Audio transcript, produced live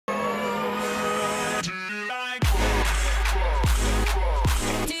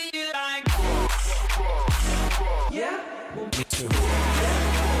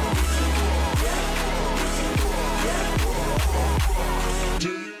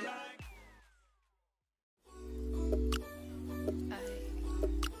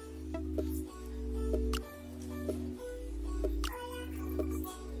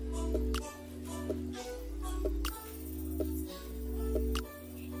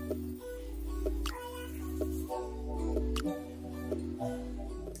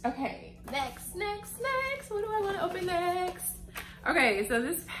Okay, so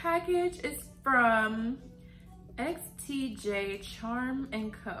this package is from XTJ Charm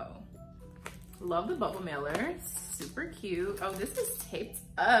Co. Love the bubble mailer, super cute. Oh, this is taped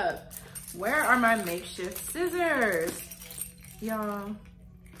up. Where are my makeshift scissors? Y'all,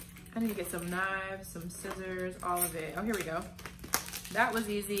 I need to get some knives, some scissors, all of it. Oh, here we go. That was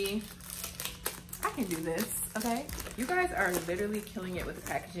easy. I can do this, okay? You guys are literally killing it with the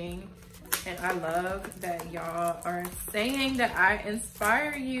packaging. And I love that y'all are saying that I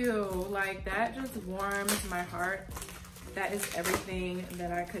inspire you. Like, that just warms my heart. That is everything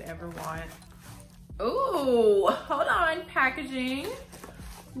that I could ever want. Ooh, hold on, packaging.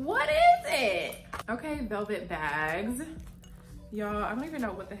 What is it? Okay, velvet bags. Y'all, I don't even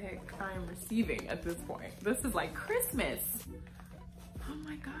know what the heck I am receiving at this point. This is like Christmas. Oh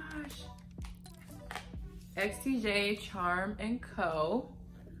my gosh. XTJ Charm Co.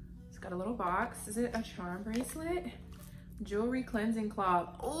 It's got a little box. Is it a charm bracelet? Jewelry cleansing cloth.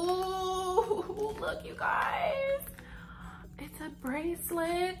 Ooh, look you guys. It's a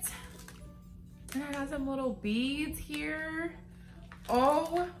bracelet. And it has some little beads here.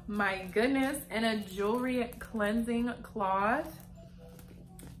 Oh my goodness. And a jewelry cleansing cloth.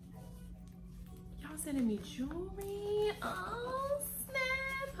 Y'all sending me jewelry? Oh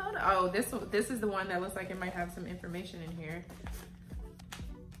snap. Hold on. Oh, this is the one that looks like it might have some information in here.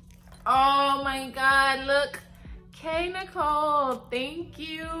 Oh my God, look. IAmKNicole, thank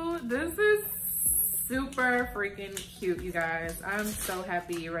you. This is super freaking cute, you guys. I'm so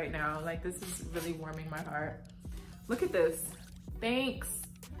happy right now. Like, this is really warming my heart. Look at this. Thanks.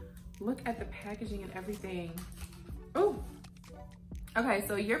 Look at the packaging and everything. Oh. Okay,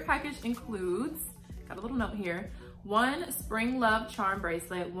 so your package includes, got a little note here, 1 Spring Love charm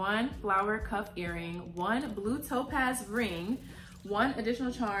bracelet, 1 flower cuff earring, 1 blue topaz ring, 1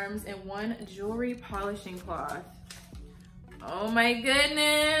 additional charms, and 1 jewelry polishing cloth. Oh my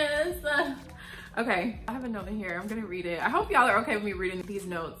goodness. Okay, I have a note in here. I'm gonna read it. I hope y'all are okay with me reading these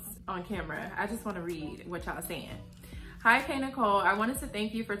notes on camera. I just wanna read what y'all saying. Hi, IAmKNicole. I wanted to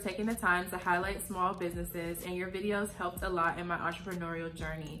thank you for taking the time to highlight small businesses, and your videos helped a lot in my entrepreneurial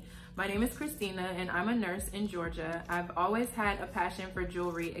journey. My name is Christina, and I'm a nurse in Georgia. I've always had a passion for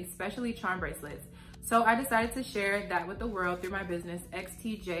jewelry, especially charm bracelets. So I decided to share that with the world through my business,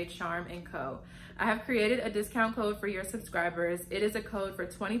 XTJ Charm Co. I have created a discount code for your subscribers. It is a code for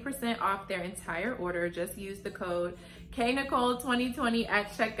 20% off their entire order. Just use the code IAmKNicole2020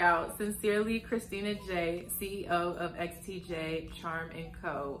 at checkout. Sincerely, Christina J, CEO of XTJ Charm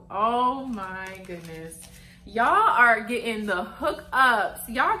Co. Oh my goodness. Y'all are getting the hookups.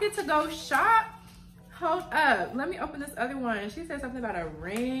 Y'all get to go shop. Hold up. Let me open this other one. She said something about a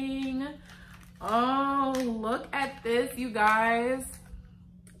ring. Oh, look at this, you guys.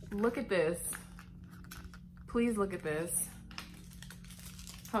 Look at this. Please look at this.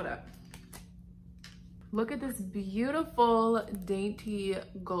 Hold up. Look at this beautiful, dainty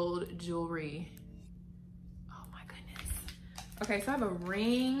gold jewelry. Oh my goodness. Okay, so I have a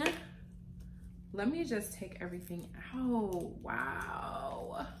ring. Let me just take everything out.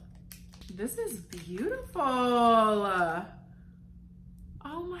 Wow. This is beautiful. Oh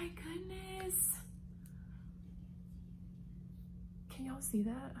my goodness. Can y'all see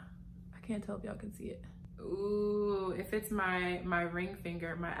that? I can't tell if y'all can see it. Ooh, if it's my ring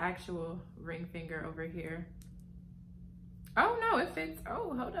finger, my actual ring finger over here. Oh no, it fits.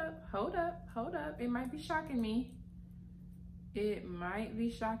 Oh, hold up, hold up, hold up. It might be shocking me. It might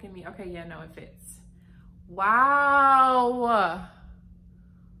be shocking me. Okay, yeah, no, it fits. Wow.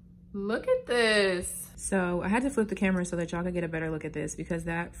 Look at this. So I had to flip the camera so that y'all could get a better look at this because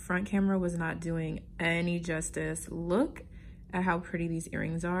that front camera was not doing any justice. Look at how pretty these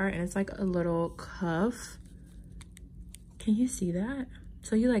earrings are. And it's like a little cuff. Can you see that?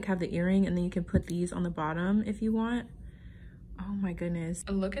 So you like have the earring and then you can put these on the bottom if you want. Oh my goodness.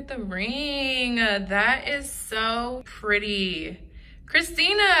 Look at the ring. That is so pretty.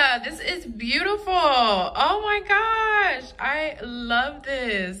 Christina, this is beautiful. Oh my gosh. I love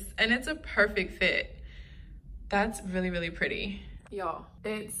this. And it's a perfect fit. That's really, really pretty. Y'all,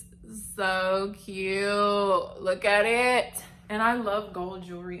 it's so cute. Look at it. And I love gold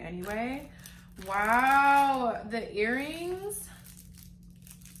jewelry anyway. Wow, the earrings.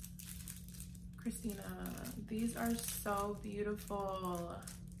 Christina, these are so beautiful.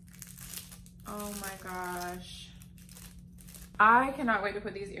 Oh my gosh. I cannot wait to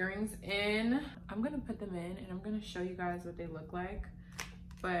put these earrings in. I'm gonna put them in and I'm gonna show you guys what they look like.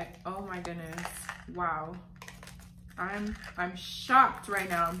 But oh my goodness, wow. I'm shocked right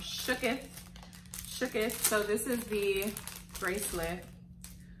now. I'm shooketh. So this is the bracelet.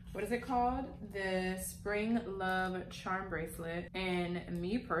 what is it called? The Spring Love Charm Bracelet. And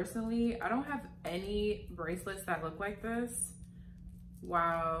me personally, I don't have any bracelets that look like this.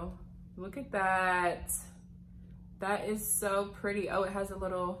 Wow, look at that. That is so pretty. Oh, it has a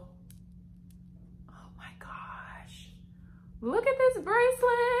little, oh my gosh. Look at this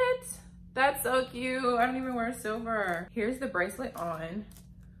bracelet. That's so cute. I don't even wear silver. Here's the bracelet on.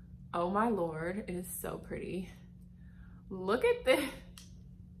 Oh my Lord, it is so pretty. Look at this.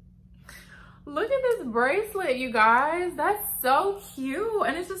 Look at this bracelet, you guys. That's so cute.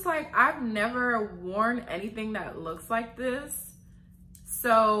 And it's just like, I've never worn anything that looks like this.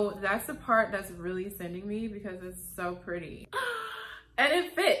 So that's the part that's really sending me because it's so pretty. And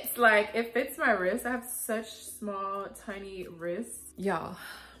it fits, like it fits my wrist. I have such small, tiny wrists. Y'all,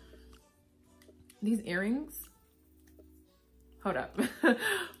 these earrings, hold up.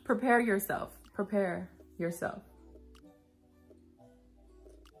 Prepare yourself, prepare yourself.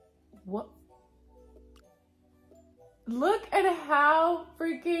 What? Look at how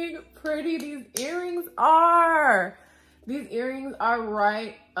freaking pretty these earrings are. These earrings are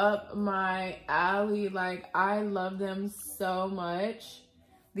right up my alley. Like, I love them so much.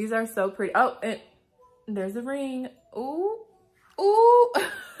 These are so pretty. Oh, and there's a ring. Ooh, ooh.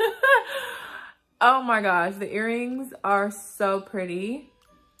 Oh my gosh, the earrings are so pretty.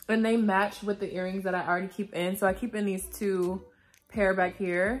 And they match with the earrings that I already keep in. So I keep in these two pair back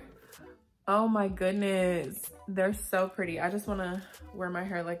here. Oh my goodness, they're so pretty. I just want to wear my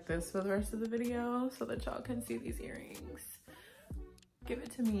hair like this for the rest of the video so that y'all can see these earrings. Give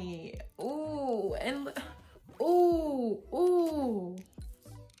it to me. Ooh, and ooh, ooh.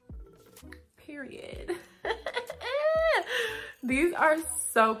 Period. These are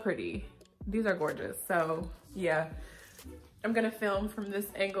so pretty. These are gorgeous. So yeah, I'm gonna film from this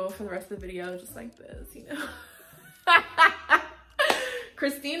angle for the rest of the video, just like this, you know.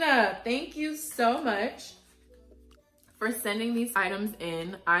 Christina, thank you so much for sending these items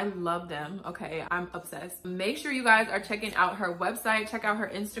in. I love them, okay? I'm obsessed. Make sure you guys are checking out her website, check out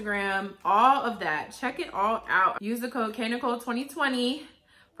her Instagram, all of that. Check it all out. Use the code KNicole2020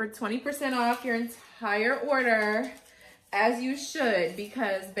 for 20% off your entire order, as you should,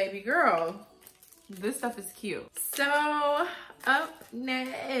 because baby girl, this stuff is cute. So up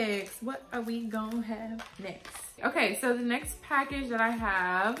next, what are we gonna have next? Okay, so the next package that I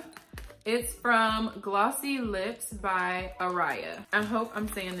have, it's from Glossy Lips by Auroiya. I hope I'm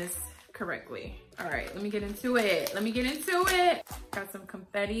saying this correctly. All right, let me get into it. Let me get into it. Got some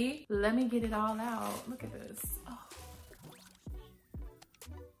confetti. Let me get it all out. Look at this. Oh.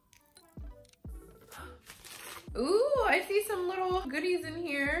 Ooh, I see some little goodies in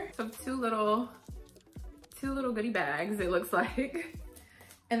here. So two little goodie bags, it looks like.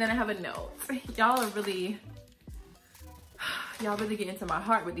 And then I have a note. Y'all really get into my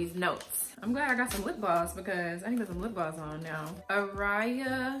heart with these notes. I'm glad I got some lip gloss because I need to put some lip gloss on now.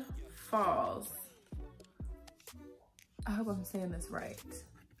 Auroiya Falls. I hope I'm saying this right.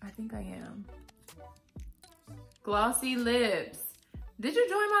 I think I am. Glossy Lips. Did you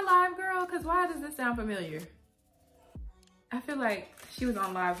join my live, girl? Because why does this sound familiar? I feel like she was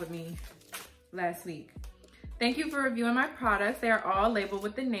on live with me last week. Thank you for reviewing my products. They are all labeled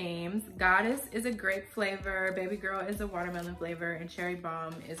with the names. Goddess is a grape flavor, Baby Girl is a watermelon flavor, and Cherry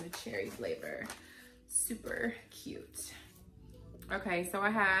Bomb is a cherry flavor. Super cute. Okay, so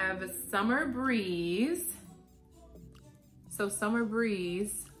I have Summer Breeze. So Summer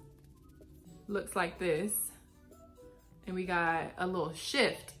Breeze looks like this. And we got a little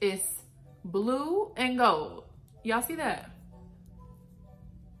shift. It's blue and gold. Y'all see that?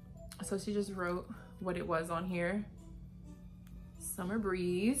 So she just wrote what it was on here. Summer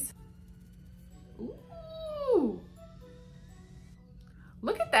Breeze. Ooh.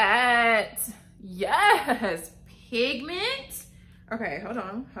 Look at that. Yes, pigment. Okay, hold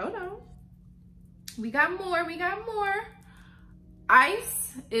on. We got more,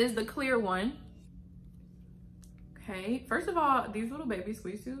 Ice is the clear one. Okay, first of all, these little baby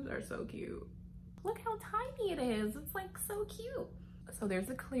squeeze tubes are so cute. Look how tiny it is. It's like so cute. So there's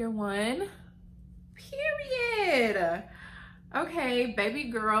a clear one. Period. Okay, Baby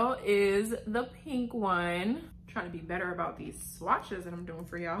Girl is the pink one. Trying to be better about these swatches that I'm doing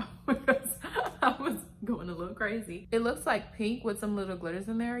for y'all because I was going a little crazy. It looks like pink with some little glitters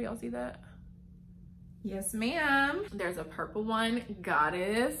in there. Y'all see that? Yes, ma'am. There's a purple one,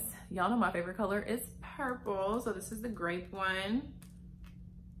 Goddess. Y'all know my favorite color is purple. So this is the grape one.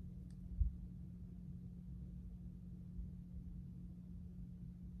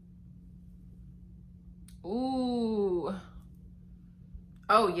 Ooh.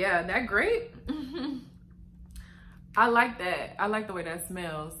 Oh yeah, that grape. I like that. I like the way that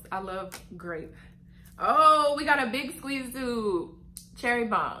smells. I love grape. Oh, we got a big squeeze tube. Cherry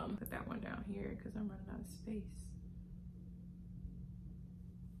bomb. Put that one down here because I'm running out of space.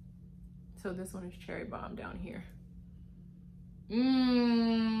 So this one is cherry bomb down here. Let's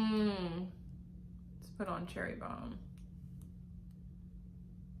put on cherry bomb.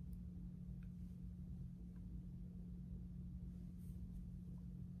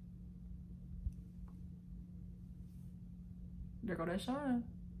 There go that shine.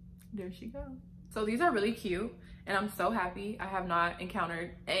 There she goes. So these are really cute and I'm so happy. I have not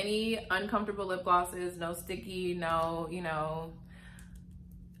encountered any uncomfortable lip glosses, no sticky, no, you know,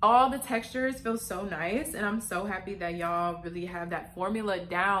 all the textures feel so nice. And I'm so happy that y'all really have that formula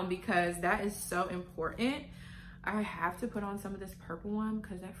down because that is so important. I have to put on some of this purple one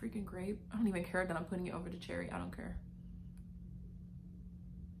because that freaking grape, I don't even care that I'm putting it over the cherry. I don't care.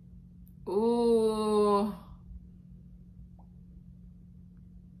 Ooh.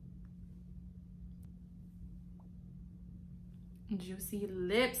 Juicy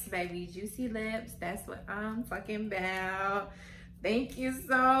lips, baby. Juicy lips. That's what I'm talking about. Thank you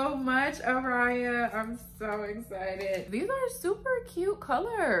so much, Auroiya. I'm so excited. These are super cute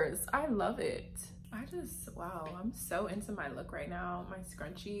colors. I love it. Wow, I'm so into my look right now. My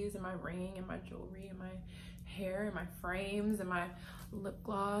scrunchies and my ring and my jewelry and my hair and my frames and my lip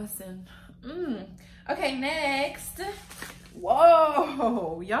gloss and Okay, next.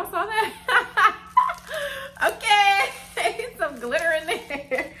 Whoa, y'all saw that? Okay, some glitter in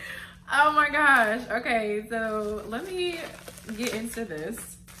there. Oh my gosh. Okay, so let me get into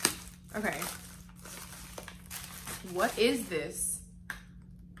this. Okay, what is this?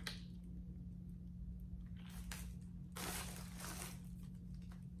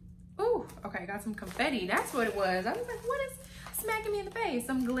 Ooh, okay, got some confetti. That's what it was. I was like, what is smacking me in the face?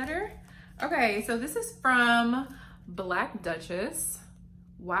 Some glitter. Okay, so this is from Black Duchess.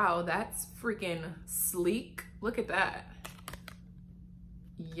 Wow, that's freaking sleek. Look at that.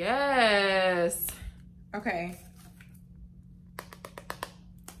 Yes. Okay.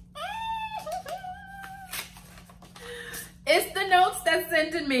 It's the notes that's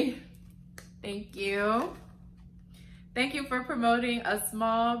sending me. Thank you. Thank you for promoting a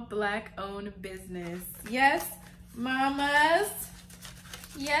small Black-owned business. Yes, mamas.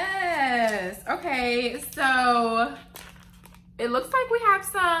 Yes. Okay, so it looks like we have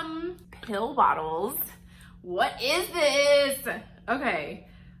some pill bottles. What is this? Okay,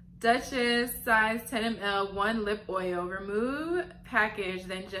 Duchess size 10 ml, 1 lip oil. Remove package,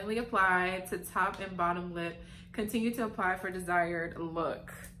 then gently apply to top and bottom lip. Continue to apply for desired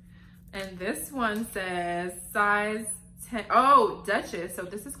look. And this one says size 10, oh, Duchess. So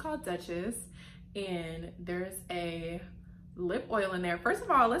this is called Duchess. And there's a lip oil in there. First of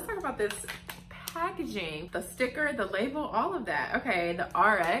all, let's talk about this packaging, the sticker, the label, all of that. Okay, the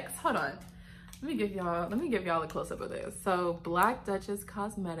RX, hold on. Let me give y'all a close-up of this. So Black Duchess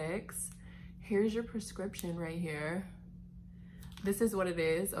Cosmetics. Here's your prescription right here. This is what it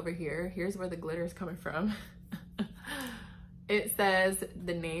is over here. Here's where the glitter is coming from. It says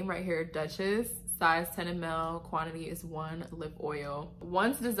the name right here, Duchess, size 10 ml, quantity is 1 lip oil.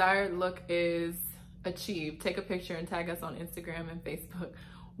 Once desired look is achieved, take a picture and tag us on Instagram and Facebook.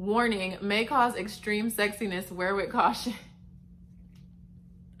 Warning, may cause extreme sexiness, wear with caution.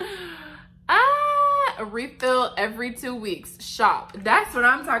 A refill every 2 weeks. Shop. That's what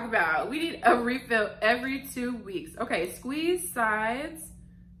I'm talking about. We need a refill every 2 weeks. Okay, squeeze sides.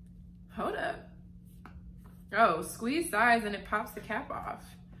 Hold up. Oh, squeeze sides and it pops the cap off.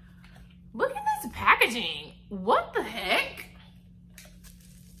 Look at this packaging. What the heck?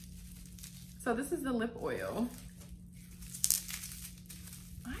 So this is the lip oil.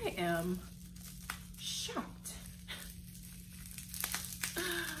 I am shocked.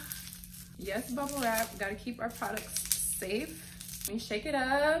 Yes, bubble wrap. Gotta keep our products safe. Let me shake it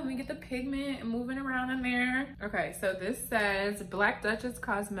up. Let me get the pigment and moving around in there. Okay, so this says Black Duchess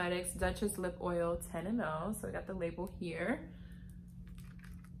Cosmetics Duchess Lip Oil 10 ml. So I got the label here.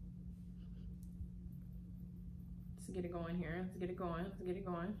 Let's get it going here. Let's get it going. Let's get it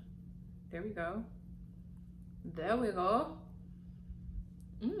going. There we go. There we go.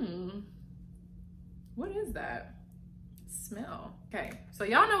 What is that? Smell. Okay, so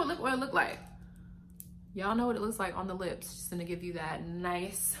y'all know what lip oil look like. Y'all know what it looks like on the lips, just gonna give you that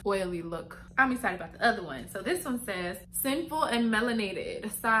nice oily look. I'm excited about the other one. So this one says Sinful and Melanated.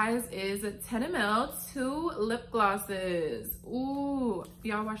 Size is 10 ml, 2 lip glosses. Ooh,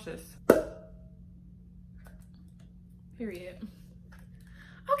 y'all watch this. Period.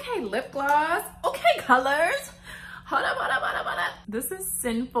 Okay, lip gloss. Okay, colors. Hold up, hold up, hold up, hold up. This is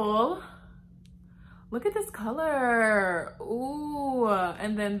Sinful Look at this color. Ooh,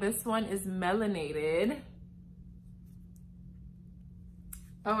 and then this one is melanated.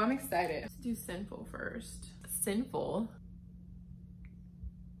 Oh, I'm excited. Let's do Sinful first. Sinful.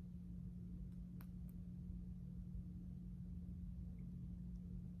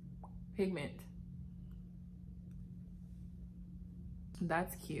 Pigment.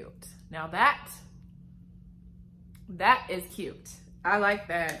 That's cute. Now that is cute. I like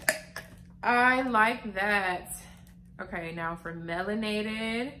that. I like that. Okay, now for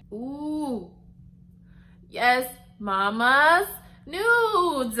melanated. Ooh. Yes, mamas.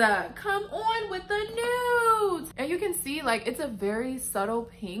 Nudes. Come on with the nudes. And you can see like it's a very subtle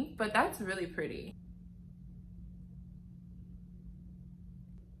pink, but that's really pretty.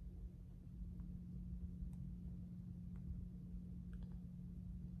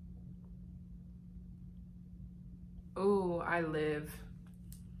 Ooh, I live.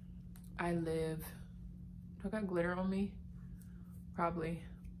 Do I got glitter on me? Probably.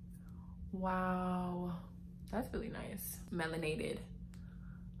 Wow, that's really nice. Melanated.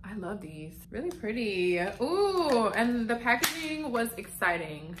 I love these. Really pretty. Ooh, and the packaging was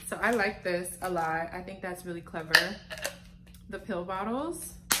exciting. So I like this a lot. I think that's really clever. The pill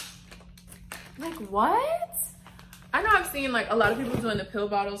bottles. Like what? I know I've seen like a lot of people doing the pill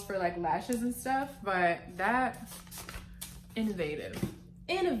bottles for like lashes and stuff, but that, innovative.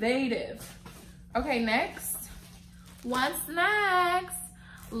 Okay, next. What's next?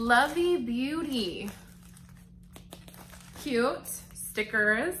 Lovie Beauty. Cute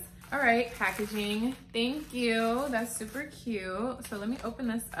stickers. All right, packaging. Thank you. That's super cute. So let me open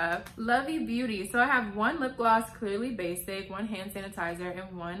this up. Lovie Beauty. So I have one lip gloss, clearly basic, one hand sanitizer,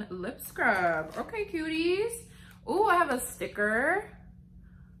 and one lip scrub. Okay, cuties. Ooh, I have a sticker.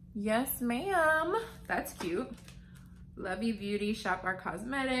 Yes, ma'am. That's cute. Lovie Beauty, shop our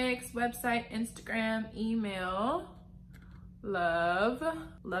cosmetics, website, Instagram, email. Love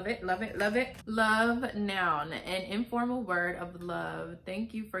it. Love noun, an informal word of love.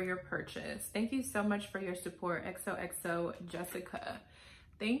 Thank you for your purchase. Thank you so much for your support. XOXO Jessica.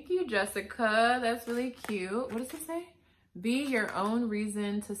 Thank you, Jessica. That's really cute. What does it say? Be your own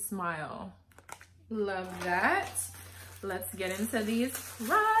reason to smile. Love that. Let's get into these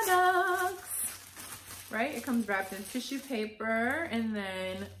products. Right, it comes wrapped in tissue paper, and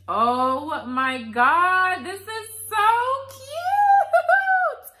then, oh my God, this is so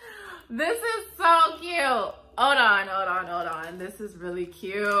cute. This is so cute. Hold on. This is really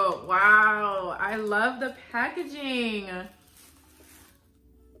cute. Wow, I love the packaging.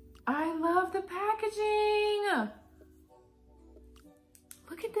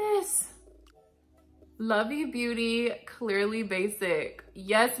 Look at this. Lovie Beauty, clearly basic.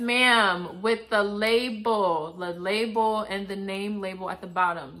 Yes, ma'am, with the label and the name label at the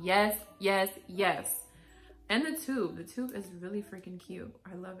bottom. Yes. And the tube is really freaking cute.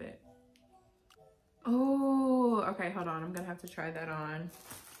 I love it. Oh, okay, hold on. I'm gonna have to try that on.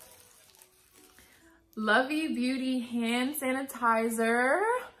 Lovie Beauty hand sanitizer.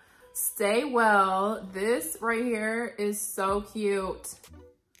 Stay well. This right here is so cute.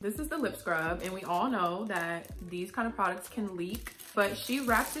 This is the lip scrub, and we all know that these kind of products can leak, but she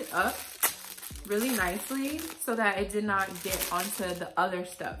wrapped it up really nicely so that it did not get onto the other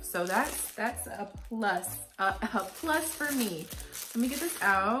stuff. So that's a plus for me. Let me get this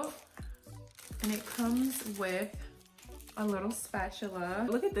out, and it comes with a little spatula.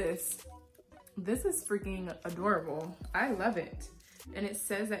 Look at this. This is freaking adorable. I love it. And it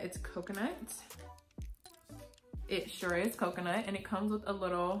says that it's coconut. It sure is coconut, and it comes with a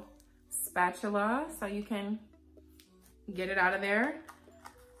little spatula so you can get it out of there.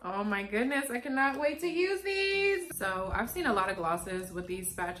 Oh my goodness, I cannot wait to use these. So I've seen a lot of glosses with these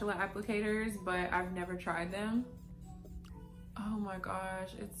spatula applicators, but I've never tried them. Oh my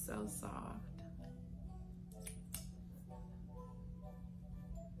gosh, it's so soft.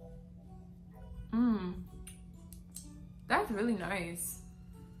 That's really nice.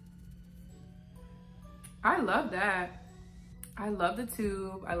 I love that. I love the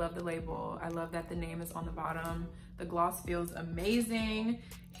tube. I love the label. I love that the name is on the bottom. The gloss feels amazing.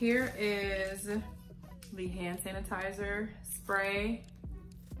 Here is the hand sanitizer spray.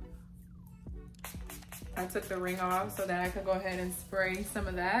 I took the ring off so that I could go ahead and spray some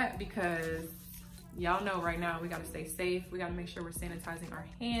of that, because y'all know right now we gotta stay safe. We gotta make sure we're sanitizing our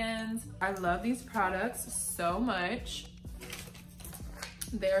hands. I love these products so much.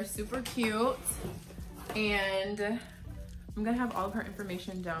 They're super cute. And I'm gonna have all of her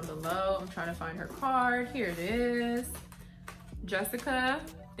information down below. I'm trying to find her card. Here it is. Jessica,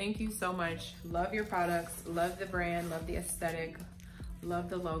 thank you so much. Love your products, love the brand, love the aesthetic, Love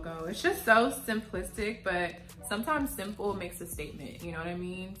the logo. It's just so simplistic, but sometimes simple makes a statement, you know what I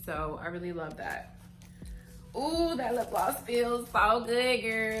mean? So I really love that. Ooh, that lip gloss feels so good,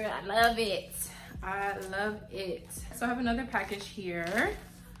 girl. I love it. I love it. So I have another package here.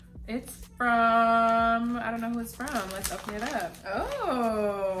 It's from, I don't know who it's from. Let's open it up.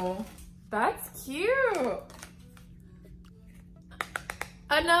 Oh, that's cute.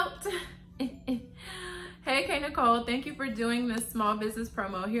 A note. Hey IAmKNicole, thank you for doing this small business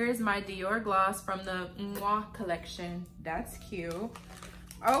promo. Here is my Dior gloss from the Mwah collection. That's cute.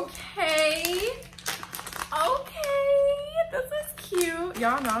 Okay. Okay, this is cute.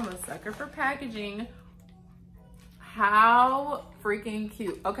 Y'all know I'm a sucker for packaging. How freaking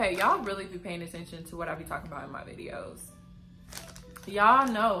cute. Okay, y'all really be paying attention to what I be talking about in my videos. Y'all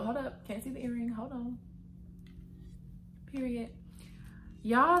know, hold up, can't see the earring, hold on. Period.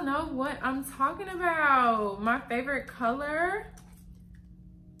 Y'all know what I'm talking about. My favorite color.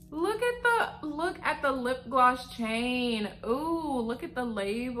 Look at the lip gloss chain. Ooh, look at the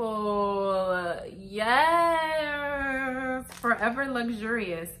label. Yes. Forever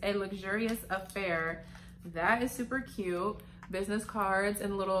luxurious, a luxurious affair. That is super cute. Business cards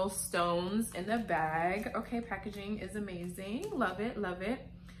and little stones in the bag. Okay, packaging is amazing. Love it, love it.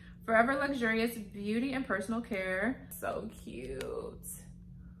 Forever luxurious beauty and personal care. So cute.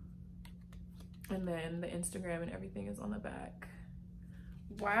 And then the Instagram and everything is on the back.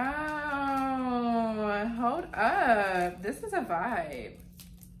 Wow, hold up. This is a vibe.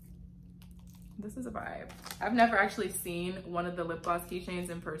 This is a vibe. I've never actually seen one of the lip gloss keychains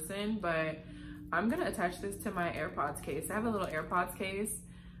in person, but I'm gonna attach this to my AirPods case. I have a little AirPods case.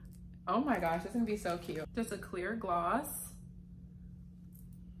 Oh my gosh, it's gonna be so cute. Just a clear gloss.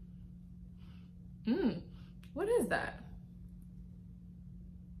 What is that?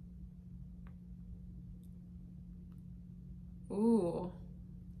 Ooh.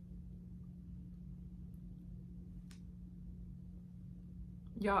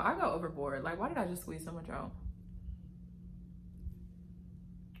 Y'all, I go overboard. Like, why did I just squeeze so much out?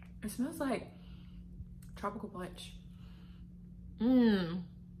 It smells like tropical punch.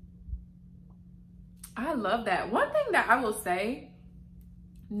 I love that. One thing that I will say,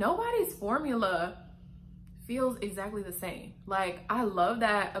 nobody's formula feels exactly the same. Like, I love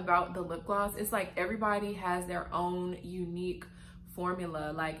that about the lip gloss. It's like everybody has their own unique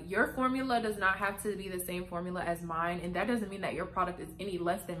formula. Like, your formula does not have to be the same formula as mine, and that doesn't mean that your product is any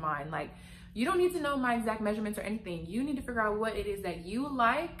less than mine. Like, you don't need to know my exact measurements or anything. You need to figure out what it is that you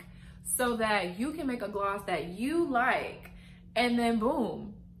like so that you can make a gloss that you like, and then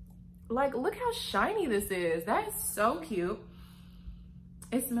boom. Like, look how shiny this is. That is so cute.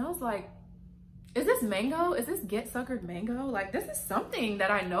 It smells like, is this mango? Is this Get Suckered mango? Like, this is something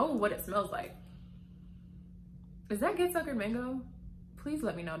that I know what it smells like. Is that Get Suckered mango? Please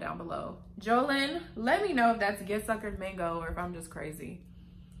let me know down below. Jolyn, let me know if that's Get Suckered mango or if I'm just crazy.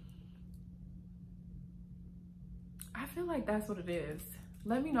 I feel like that's what it is.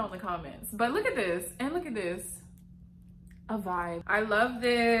 Let me know in the comments. But look at this, and look at this. A vibe. I love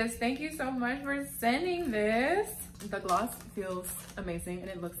this. Thank you so much for sending this. The gloss feels amazing and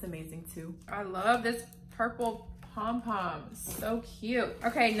it looks amazing too. I love this purple pom-pom. So cute.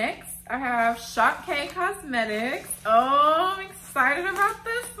 Okay, next I have Shop K Cosmetics. Oh, I'm excited about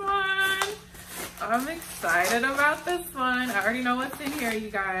this one. I'm excited about this one. I already know what's in here, you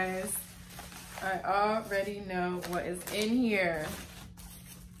guys. I already know what is in here.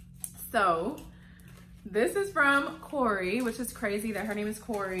 So this is from Corey, which is crazy that her name is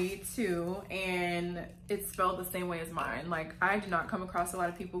Corey too, and it's spelled the same way as mine. Like, I do not come across a lot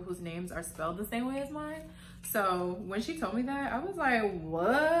of people whose names are spelled the same way as mine. So when she told me that, I was like,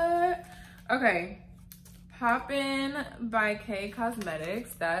 what? Okay, Poppin By K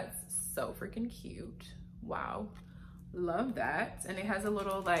Cosmetics. That's so freaking cute. Wow, love that. And it has a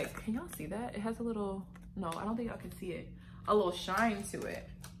little, like, can y'all see that? It has a little, no, I don't think y'all can see it. A little shine to it.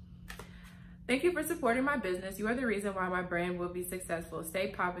 Thank you for supporting my business. You are the reason why my brand will be successful. Stay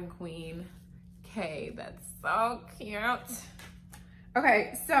poppin', Queen K. That's so cute.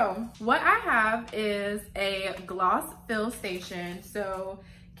 Okay, so what I have is a gloss fill station. So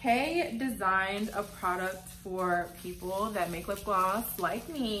Kay designed a product for people that make lip gloss like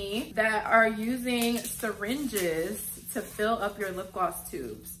me that are using syringes to fill up your lip gloss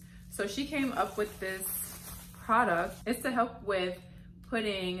tubes. So she came up with this product. It's to help with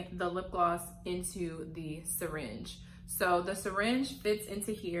putting the lip gloss into the syringe. So the syringe fits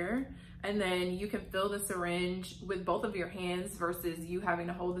into here, and then you can fill the syringe with both of your hands versus you having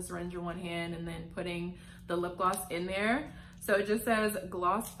to hold the syringe in one hand and then putting the lip gloss in there. So it just says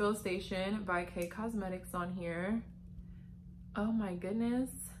Gloss Fill Station by K Cosmetics on here. Oh my goodness.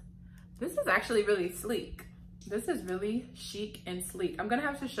 This is actually really sleek. This is really chic and sleek. I'm gonna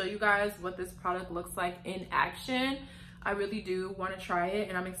have to show you guys what this product looks like in action. I really do want to try it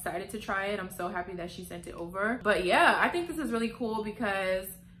and I'm excited to try it. I'm so happy that she sent it over. But yeah, I think this is really cool because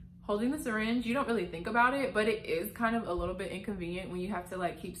holding the syringe, you don't really think about it, but it is kind of a little bit inconvenient when you have to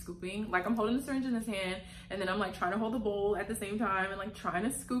like keep scooping. Like I'm holding the syringe in this hand and then I'm like trying to hold the bowl at the same time and like trying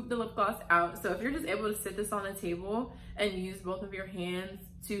to scoop the lip gloss out. So if you're just able to sit this on the table and use both of your hands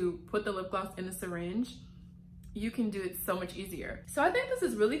to put the lip gloss in the syringe, you can do it so much easier. So I think this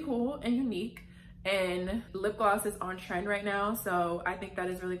is really cool and unique. And lip gloss is on trend right now, so I think that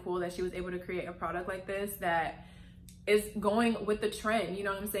is really cool that she was able to create a product like this that is going with the trend, you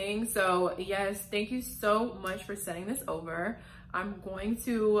know what I'm saying? So yes, thank you so much for sending this over. I'm going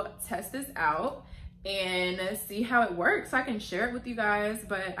to test this out and see how it works so I can share it with you guys,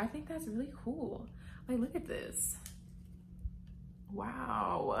 but I think that's really cool. Like, look at this.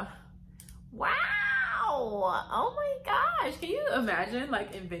 Wow. Wow. Oh my gosh. Can you imagine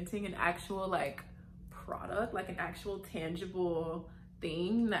like inventing an actual like product, like an actual tangible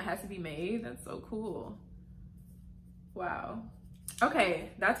thing that has to be made? That's so cool. Wow. Okay,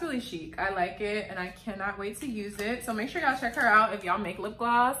 that's really chic. I like it and I cannot wait to use it. So make sure y'all check her out if y'all make lip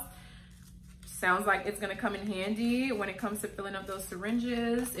gloss. Sounds like it's gonna come in handy when it comes to filling up those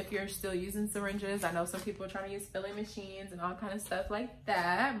syringes. If you're still using syringes, I know some people are trying to use filling machines and all kind of stuff like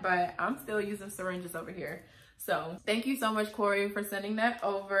that, but I'm still using syringes over here. So thank you so much, Corey, for sending that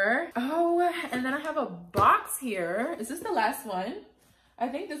over. Oh, and then I have a box here. Is this the last one? I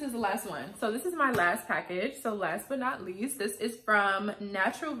think this is the last one. So this is my last package. So last but not least, this is from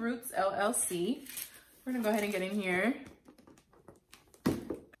Roots LLC. We're gonna go ahead and get in here.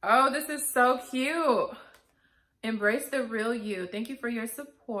 Oh, this is so cute. Embrace the real you. Thank you for your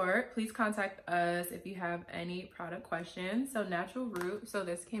support. Please contact us if you have any product questions. So Natural Root. So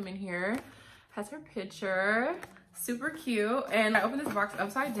this came in here. Has her picture. Super cute. And I opened this box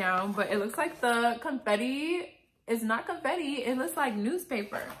upside down, but it looks like the confetti is not confetti. It looks like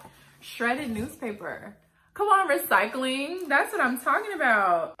newspaper. Shredded newspaper. Come on, recycling. That's what I'm talking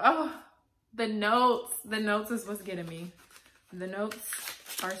about. Oh, the notes. The notes is what's getting me. The notes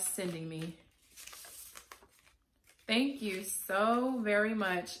are sending me. Thank you so very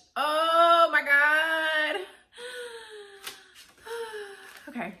much. Oh my God.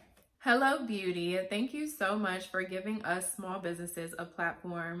 Okay. Hello, Beauty. Thank you so much for giving us small businesses a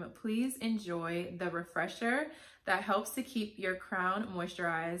platform. Please enjoy the refresher that helps to keep your crown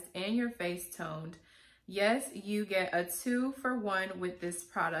moisturized and your face toned. Yes, you get a 2-for-1 with this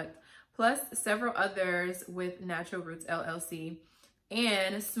product, plus several others with Natural Roots LLC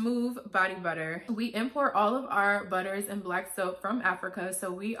and Smooth Body Butter. We import all of our butters and black soap from Africa,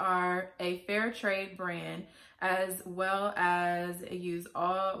 so we are a fair trade brand, as well as use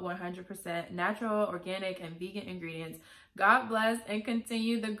all 100% natural, organic, and vegan ingredients. God bless and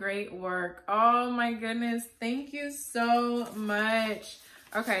continue the great work. Oh my goodness, thank you so much.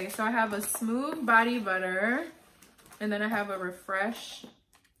 Okay, so I have a Smooth Body Butter, and then I have a Refresh.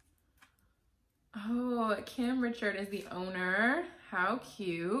 Oh, Kim Richard is the owner. How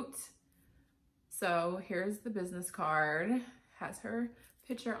cute. So here's the business card. Has her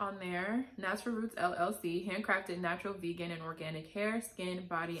picture on there. Natural Roots LLC, handcrafted natural, vegan, and organic hair, skin,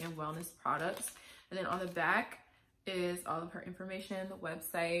 body, and wellness products. And then on the back is all of her information, the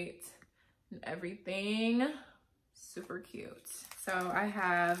website, and everything. Super cute. So I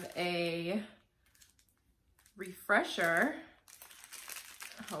have a refresher.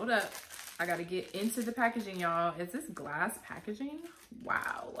 Hold up. I gotta get into the packaging, y'all. Is this glass packaging?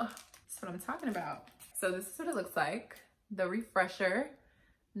 Wow. That's what I'm talking about. So this is what it looks like. The refresher,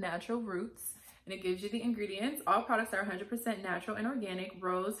 Natural Roots, and it gives you the ingredients. All products are 100% natural and organic.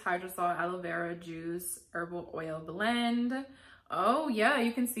 Rose, hydrosol, aloe vera juice, herbal oil blend. Oh yeah,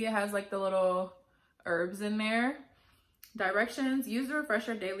 you can see it has like the little herbs in there. Directions: use the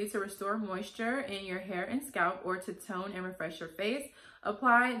refresher daily to restore moisture in your hair and scalp, or to tone and refresh your face.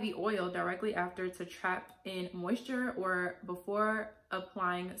 Apply the oil directly after to trap in moisture, or before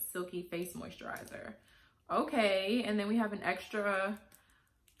applying silky face moisturizer. Okay, and then we have an extra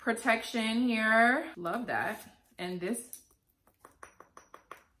protection here. Love that. And this,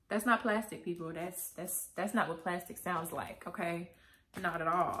 that's not plastic, people. That's not what plastic sounds like, okay? Not at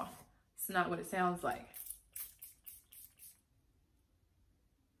all. It's not what it sounds like.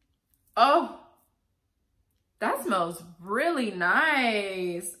 Oh, that smells really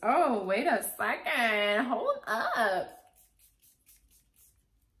nice. Oh, wait a second. Hold up.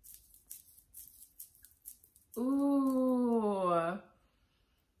 Ooh.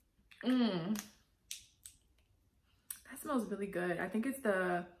 That smells really good. I think it's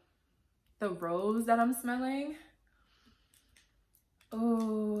the rose that I'm smelling.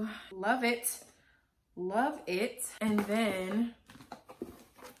 Oh, love it. Love it. And then,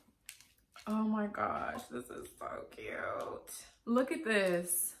 oh my gosh, this is so cute. Look at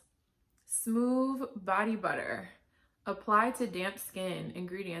this. Smooth body butter. Apply to damp skin.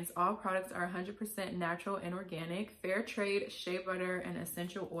 Ingredients. All products are 100% natural and organic. Fair trade shea butter and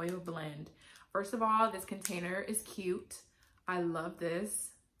essential oil blend. First of all, this container is cute. I love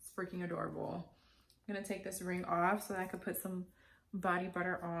this. It's freaking adorable. I'm gonna take this ring off so that I can put some body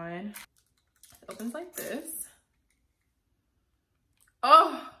butter on. It opens like this.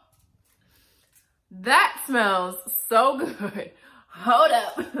 Oh, that smells so good. Hold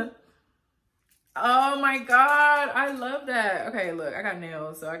up. Oh my God, I love that. Okay, look, I got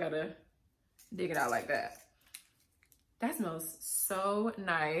nails, so I gotta dig it out like that. That smells so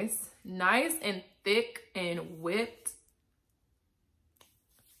nice. Nice and thick and whipped.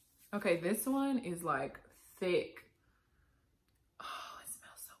 Okay, this one is like thick. Oh, it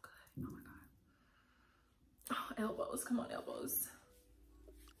smells so good. Oh my God. Oh, elbows, come on, elbows.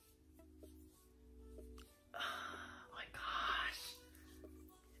 Oh my gosh.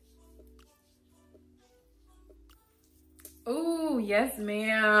 Oh, yes,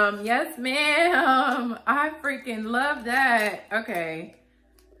 ma'am. Yes, ma'am. I freaking love that. Okay.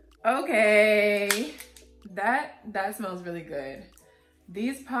 Okay. That smells really good.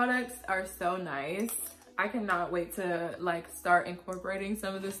 These products are so nice. I cannot wait to like start incorporating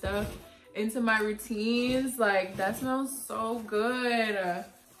some of this stuff into my routines. Like, that smells so good. Oh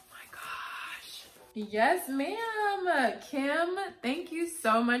my gosh. Yes, ma'am. Kim, thank you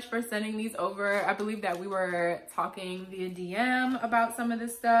so much for sending these over. I believe that we were talking via DM about some of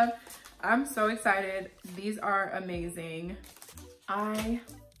this stuff. I'm so excited. These are amazing. I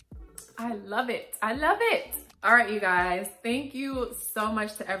love it. I love it. All right, you guys, thank you so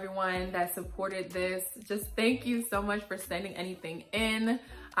much to everyone that supported this. Just thank you so much for sending anything in.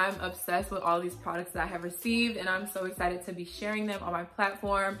 I'm obsessed with all these products that I have received, and I'm so excited to be sharing them on my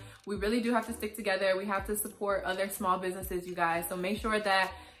platform. We really do have to stick together. We have to support other small businesses, you guys. So make sure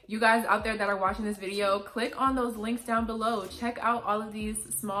that you guys out there that are watching this video, click on those links down below. Check out all of these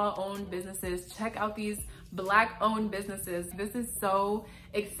small owned businesses. Check out these Black owned businesses. This is so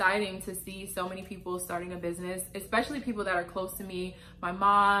exciting to see so many people starting a business, especially people that are close to me. My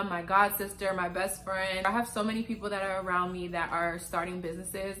mom, my god sister, my best friend. I have so many people that are around me that are starting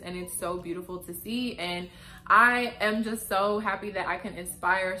businesses, and it's so beautiful to see. And I am just so happy that I can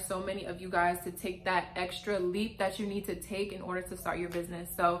inspire so many of you guys to take that extra leap that you need to take in order to start your business.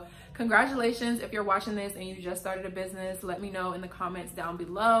 So congratulations if you're watching this and you just started a business. Let me know in the comments down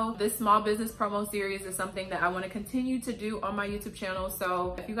below. This small business promo series is something that I want to continue to do on my YouTube channel.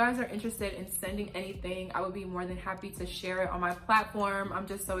 So if you guys are interested in sending anything, I would be more than happy to share it on my platform. I'm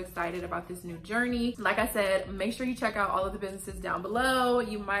just so excited about this new journey. Like I said, make sure you check out all of the businesses down below.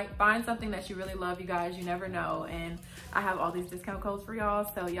 You might find something that you really love, you guys. You never know. And I have all these discount codes for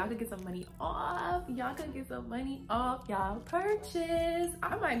y'all, so y'all could get some money off. Y'all could get some money off y'all purchase.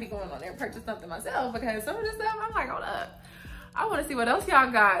 I might be going on there and purchase something myself, because some of this stuff I'm like, hold up, I want to see what else y'all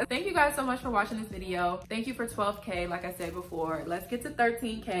got. Thank you guys so much for watching this video. Thank you for 12K. Like I said before, let's get to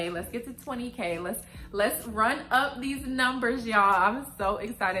 13K. Let's get to 20K. Let's run up these numbers, y'all. I'm so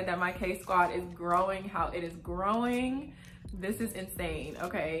excited that my K squad is growing how it is growing. This is insane.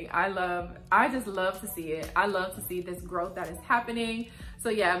 Okay, I just love to see it. I love to see this growth that is happening. So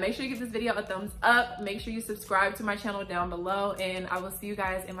yeah, make sure you give this video a thumbs up. Make sure you subscribe to my channel down below, and I will see you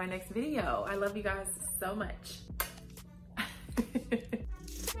guys in my next video. I love you guys so much.